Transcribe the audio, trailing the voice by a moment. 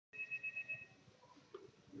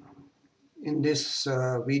In this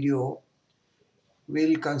video,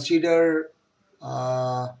 we'll consider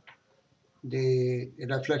uh, the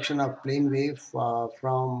reflection of plane wave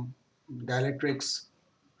from dielectrics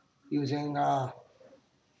using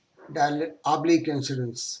oblique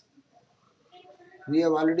incidence. We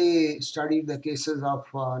have already studied the cases of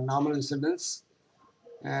normal incidence,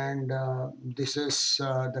 and this is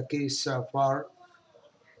the case for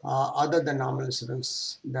other than normal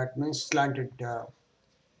incidence. That means slanted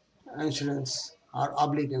incidence or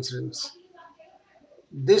oblique incidence.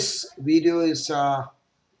 This video is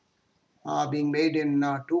being made in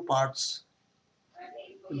two parts.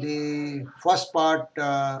 The first part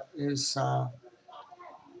is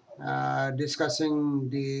discussing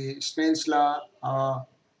the Snell's law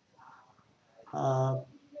uh,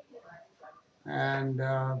 and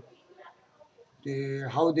how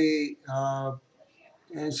the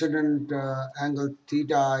incident angle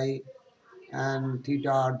theta I and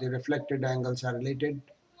theta r, the reflected angles, are related,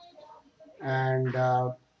 and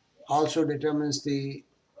also determines the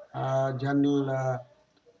general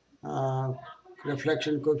uh,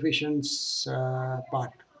 reflection coefficients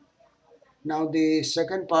part. Now the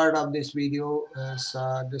second part of this video is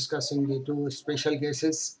discussing the two special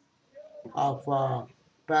cases of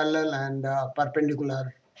parallel and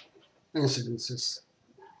perpendicular incidences.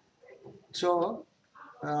 So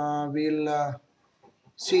we'll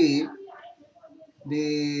see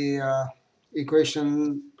the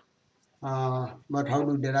equation, but how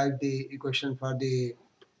to derive the equation for the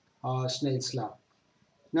Snell's law.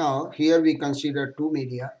 Now here we consider two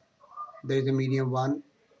media. There is a medium 1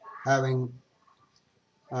 having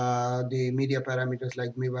the media parameters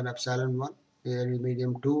like mu1 epsilon 1. Here is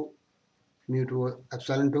medium 2 mu2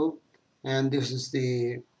 epsilon 2, and this is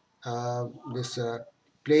the this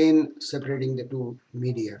plane separating the two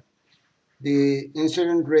media. The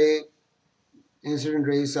incident rays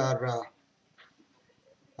are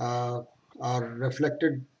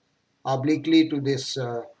reflected obliquely to this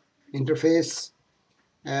interface,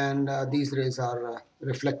 and these rays are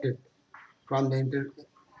reflected from the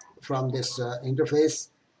from this interface,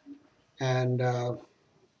 and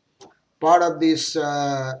part of this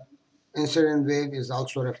incident wave is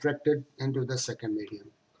also reflected into the second medium.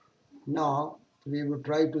 Now we will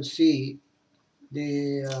try to see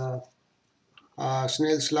the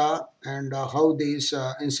Snell's law and how these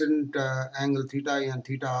incident angle theta I and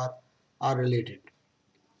theta r are related.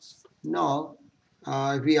 Now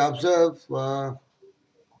if we observe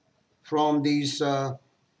from these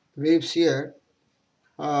waves here,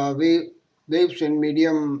 waves in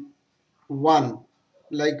medium 1,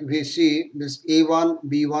 like we see this A1,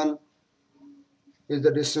 B1 is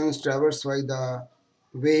the distance traversed by the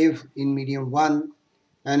wave in medium 1,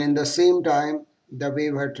 and in the same time the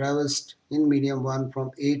wave had traversed in medium 1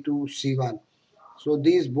 from A to C1. So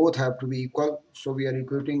these both have to be equal. So we are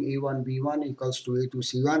equating A1 B1 equals to A2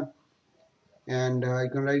 C1, and you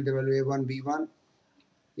can write the value A1 B1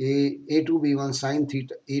 A2 B1 sine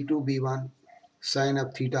theta, A2 B1 sine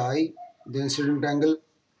of theta I, the incident angle,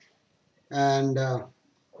 and A2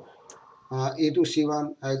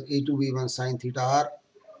 C1 as A2 B1 sine theta r.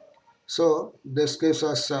 So this gives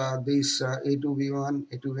us these A2 B1,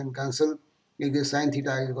 A2 B1 cancel. It gives sine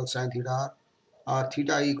theta I equals sine theta r, or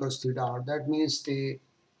theta I equals theta r. That means the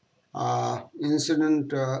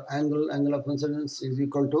incident angle of incidence is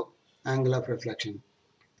equal to angle of reflection.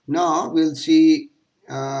 Now we'll see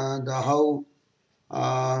how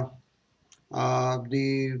when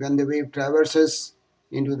the wave traverses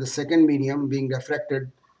into the second medium being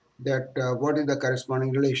reflected, that what is the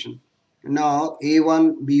corresponding relation. Now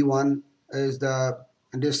A1 B1 is the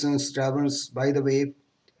distance traversed by the wave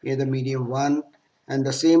in the medium 1, and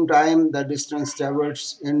the same time the distance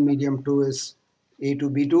traversed in medium 2 is A2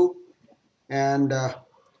 B2, and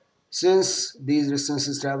since these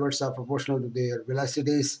distances traversed are proportional to their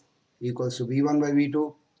velocities equals to v1 by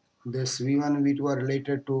v2, this v1 and v2 are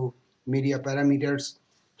related to media parameters.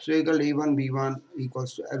 So equal a1 b1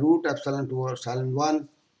 equals to root epsilon 2 or epsilon 1.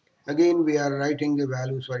 Again we are writing the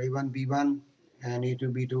values for a1 b1 and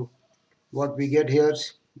a2 b2. What we get here,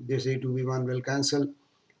 this a2 b1 will cancel.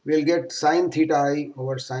 We'll get sine theta I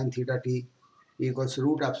over sine theta t equals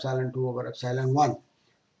root epsilon 2 over epsilon 1.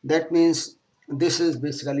 That means this is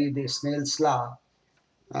basically the Snell's law.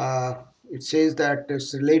 It says that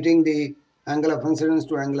it's relating the angle of incidence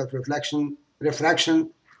to angle of refraction with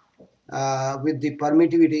the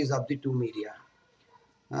permittivities of the two media.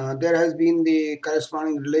 There has been the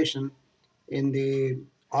corresponding relation in the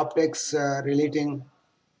optics relating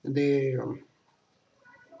the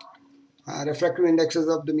refractive indexes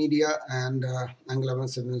of the media and angle of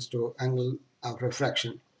incidence to angle of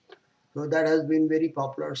refraction. So that has been very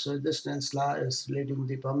popular. So this Snell's law is relating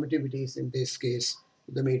the permittivities in this case,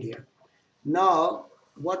 the media. Now,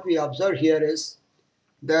 what we observe here is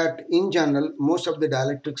that in general, most of the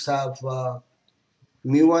dielectrics have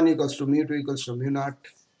mu1 equals to mu2 equals to mu naught.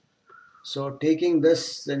 So taking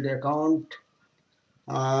this into account,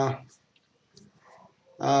 uh,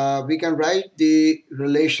 we can write the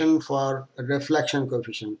relation for reflection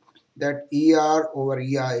coefficient, that ER over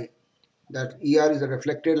EI, that ER is the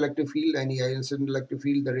reflected electric field and EI incident electric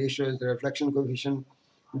field, the ratio is the reflection coefficient.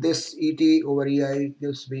 This ET over EI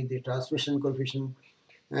gives me the transmission coefficient,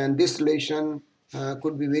 and this relation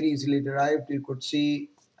could be very easily derived. You could see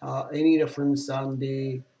any reference on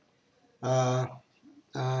the uh,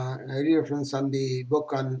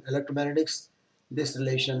 book on electromagnetics. This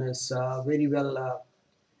relation is very well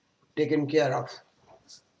taken care of.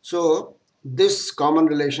 So this common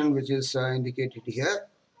relation, which is indicated here,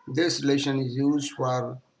 this relation is used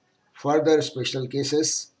for further special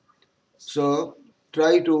cases. So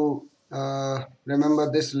try to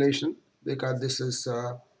remember this relation because this is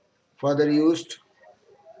further used.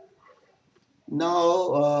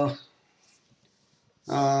 Now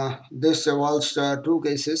this involves two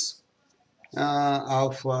cases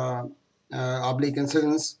of oblique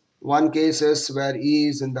incidence. One case is where E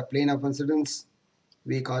is in the plane of incidence.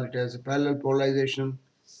 We call it as a parallel polarization.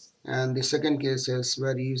 And the second case is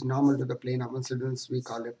where E is normal to the plane of incidence. We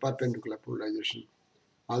call it perpendicular polarization.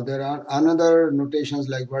 There are another notations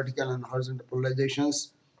like vertical and horizontal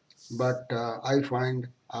polarizations, but I find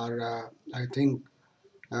I think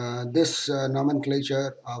this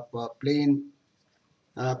nomenclature of plane,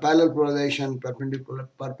 parallel polarization,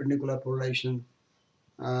 perpendicular polarization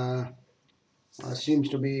uh, seems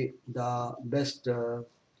to be the best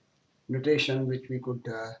notation which we could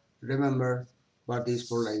remember for these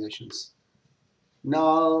polarizations.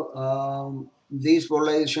 Now, these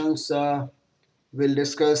polarizations we'll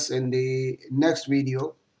discuss in the next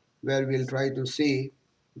video, where we'll try to see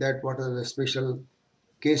that what are the special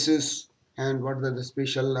cases and what are the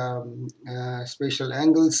special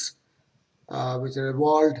angles which are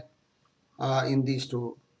involved in these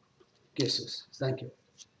two cases. Thank you.